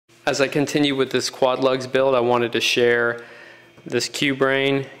As I continue with this QuadLugs build, I wanted to share this Q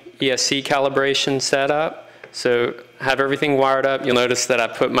Brain ESC calibration setup. So I have everything wired up. You'll notice that I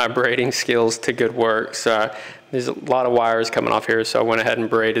put my braiding skills to good work. So there's a lot of wires coming off here, so I went ahead and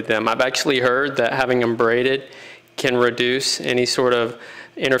braided them. I've actually heard that having them braided can reduce any sort of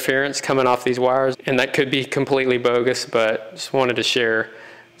interference coming off these wires, and that could be completely bogus, but just wanted to share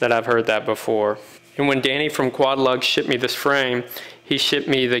that I've heard that before. And when Danny from QuadLugs shipped me this frame, he shipped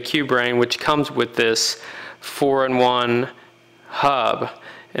me the Q Brain, which comes with this 4-in-1 hub.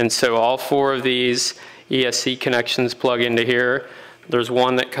 And so all 4 of these ESC connections plug into here. There's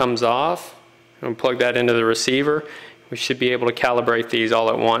one that comes off, and plug that into the receiver. We should be able to calibrate these all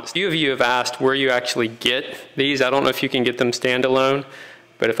at once. A few of you have asked where you actually get these. I don't know if you can get them standalone,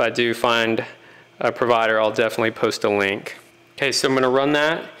 but if I do find a provider, I'll definitely post a link. Okay, so I'm going to run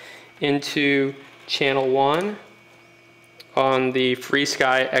that into channel 1 on the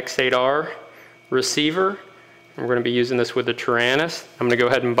FreeSky X8R receiver. We're going to be using this with the Taranis. I'm going to go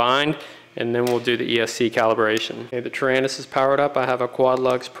ahead and bind, and then we'll do the ESC calibration. Okay, the Taranis is powered up. I have a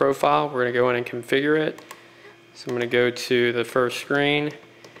QuadLugs profile. We're going to go in and configure it. So I'm going to go to the first screen,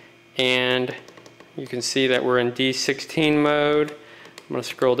 and you can see that we're in D16 mode. I'm going to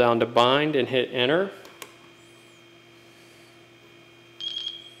scroll down to bind and hit enter.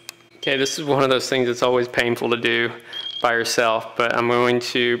 Okay, this is one of those things that's always painful to do by yourself, but I'm going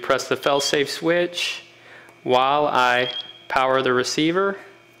to press the fail-safe switch while I power the receiver.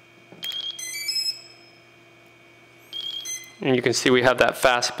 And you can see we have that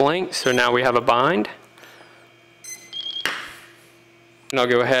fast blink, so now we have a bind. And I'll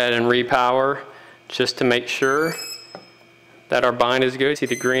go ahead and repower just to make sure that our bind is good. See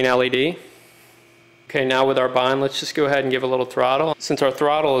the green LED? Okay, now with our bind, let's just go ahead and give a little throttle. Since our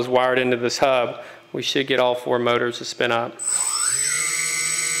throttle is wired into this hub, we should get all 4 motors to spin up.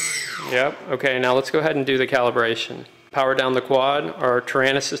 Yep, okay, now let's go ahead and do the calibration. Power down the quad, our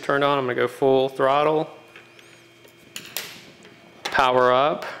Taranis is turned on. I'm gonna go full throttle. Power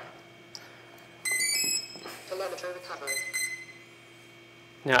up. Telemetry recovered.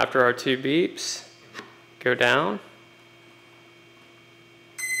 Now after our 2 beeps, go down.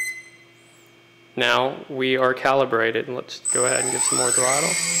 Now we are calibrated, and let's go ahead and give some more throttle.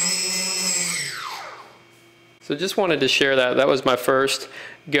 So just wanted to share that. That was my first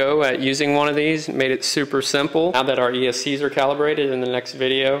go at using one of these. Made it super simple. Now that our ESCs are calibrated, in the next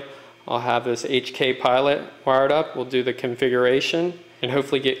video I'll have this HK Pilot wired up. We'll do the configuration and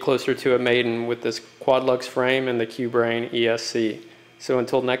hopefully get closer to a maiden with this QuadLugs frame and the Q Brain ESC. So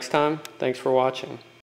until next time, thanks for watching.